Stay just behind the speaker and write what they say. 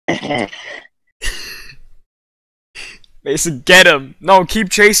Mason, get him! No, keep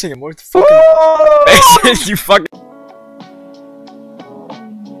chasing him. What the fucking Mason, you fucking.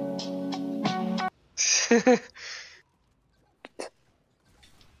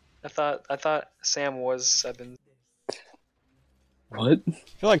 I thought Sam was 7. What? I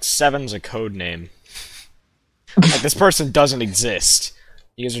feel like 7's a code name. Like, this person doesn't exist.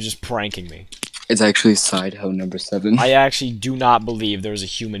 You guys are just pranking me. It's actually side hoe number 7. I actually do not believe there's a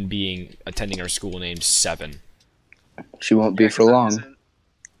human being attending our school named 7. She won't be for long.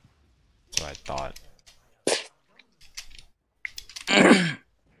 That's what I thought.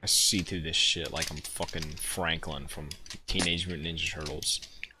 I see through this shit like I'm fucking Franklin from Teenage Mutant Ninja Turtles.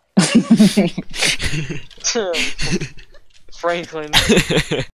 Franklin.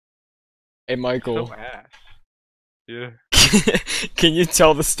 Hey, Michael. So ass. Yeah. Can you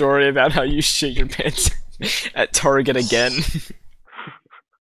tell the story about how you shit your pants at Target again?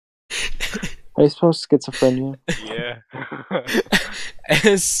 Are you supposed to schizophrenia? Yeah.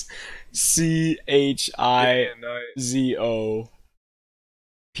 SCHIZOPHRENIA.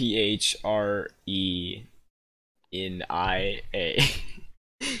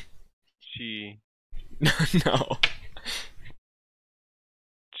 She. No.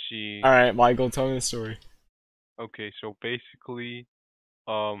 She. Alright, Michael, tell me the story. Okay, so basically,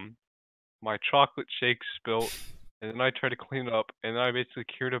 my chocolate shake spilt, and then I tried to clean it up, and then I basically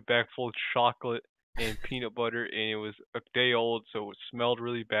cured a bag full of chocolate and peanut butter, and it was a day old, so it smelled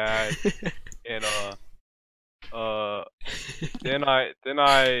really bad. And then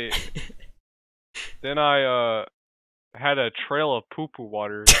I had a trail of poo-poo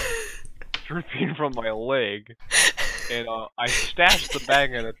water dripping from my leg, and I stashed the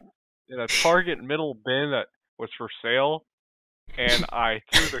bag in a Target middle bin that was for sale, and I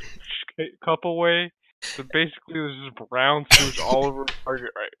threw the cup away. So basically, there's just brown sewage all over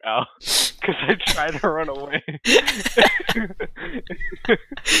Target right now because I tried to run away.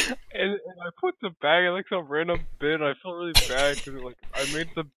 and I put the bag in like some random bin. I felt really bad because like I made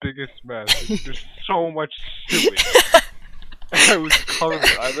the biggest mess. Like, there's so much sewage. I was covered.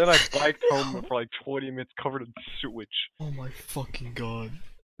 Then I biked home for like 20 minutes covered in sewage. Oh my fucking god.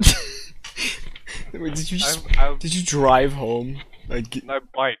 Wait, did you did you drive home? Like, I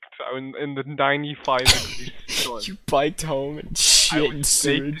biked. I was in the 95 degrees sun. You biked home and shit in baked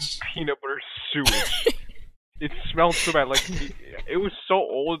sewage. in peanut butter sewage. It smelled so bad. Like it was so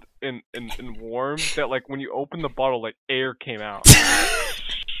old and warm that like when you open the bottle, like air came out.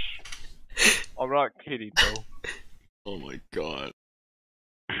 I'm not kidding, though. Oh my god.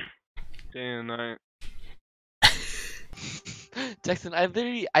 Day and night. Jackson,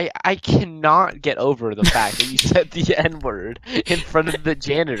 I cannot get over the fact that you said the N-word in front of the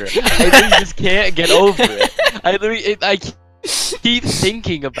janitor. I literally just can't get over it. I keep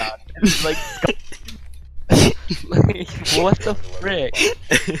thinking about it. It's like, what the frick?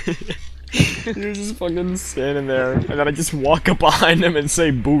 You're just fucking standing there, and then I just walk up behind him and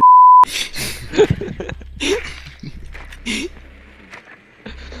say boo.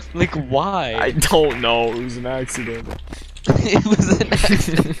 Like, why? I don't know, it was an accident. It was an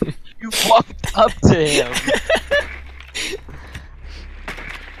accident. You walked up to him.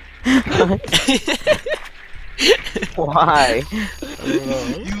 Why?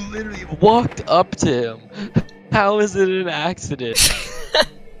 You literally walked up to him. How is it an accident?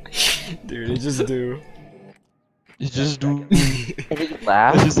 Dude, you just do. You just do. Did he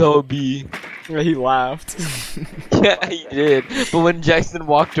laugh? This is how it be. Yeah, he laughed. Yeah, he did. But when Jackson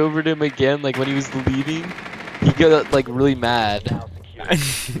walked over to him again, like when he was leaving, he got like really mad.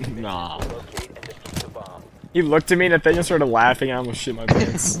 Nah. He looked at me and Nathaniel started laughing and I almost shit my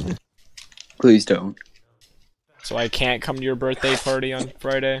pants. Please don't. So I can't come to your birthday party on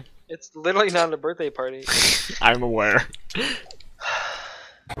Friday? It's literally not a birthday party. I'm aware.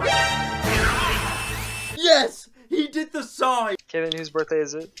 Yes! He did the sign! Okay, then whose birthday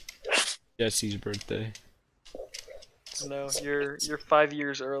is it? Jesse's birthday. No, you're 5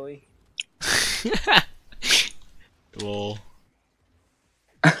 years early. Well.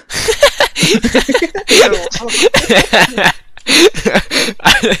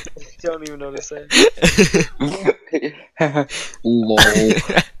 Don't even know what to say. Lol.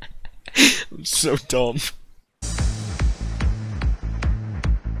 I'm so dumb.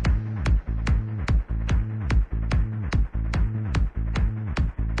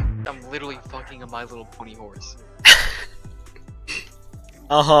 I'm literally fucking a My Little Pony horse.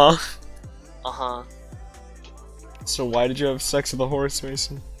 Uh-huh. Uh-huh. So why did you have sex with a horse,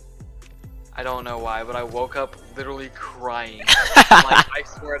 Mason? I don't know why, but I woke up literally crying. Like, I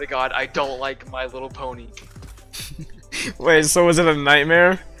swear to God, I don't like My Little Pony. Wait, so was it a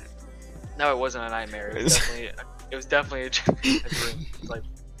nightmare? No, it wasn't a nightmare. It was definitely a dream. Like,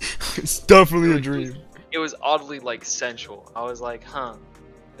 It's definitely a dream. it was oddly like sensual. I was like, huh,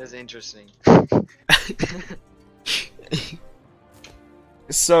 that's interesting.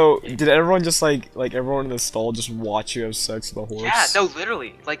 So, did everyone just like everyone in the stall just watch you have sex with a horse? Yeah, no,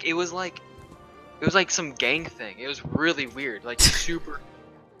 literally. Like it was like some gang thing. It was really weird. Like super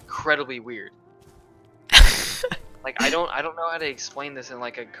incredibly weird. Like I don't know how to explain this in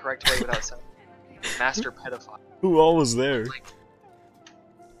like a correct way without sounding master pedophile. Who all was there?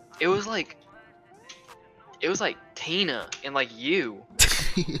 It was like Tina and like you.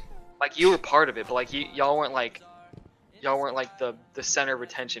 Like you were part of it, but like y'all weren't like the center of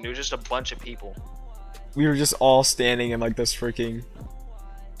attention. It was just a bunch of people. We were just all standing in like this freaking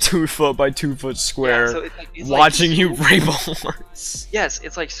 2 foot by 2 foot square, Yeah, so it's watching like you rape a horse. Yes,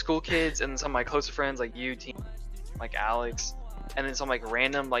 it's like school kids and some of my closer friends like you, Tina, like Alex, and then some like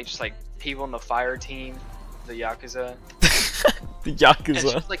random like just like people in the fire team, the Yakuza. The And Yakuza.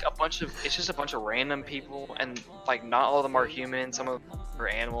 it's just like it's just a bunch of random people, and like not all of them are human. Some of them are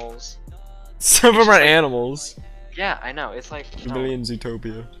animals. Some of them are animals. Yeah, I know. It's like Chameleon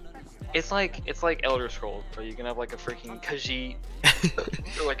Zootopia. it's like Elder Scrolls, where you can have like a freaking Khajiit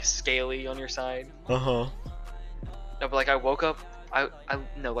or like Scaly on your side. Uh-huh. No, but like I woke up, I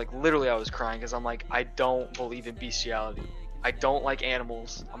no, like literally I was crying because I'm like, I don't believe in bestiality. I don't like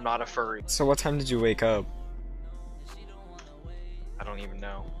animals. I'm not a furry. So what time did you wake up? I don't even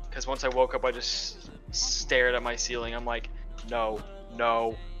know. Because once I woke up, I just stared at my ceiling. I'm like, no,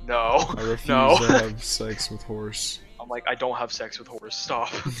 no, no, I refuse no. to have sex with horse. I'm like, I don't have sex with horse. Stop.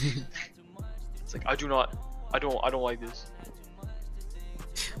 It's like I don't like this.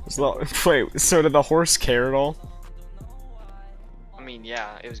 Wait, so did the horse care at all? I mean,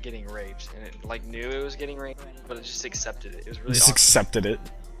 yeah, it was getting raped, and it like knew it was getting raped, but it just accepted it. It was really Just awkward. accepted it.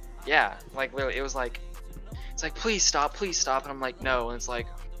 Yeah, like literally, it was like, it's like, please stop, and I'm like, no, and it's like,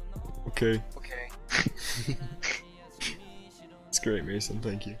 Okay. okay. It's great, Mason.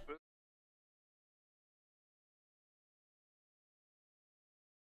 Thank you.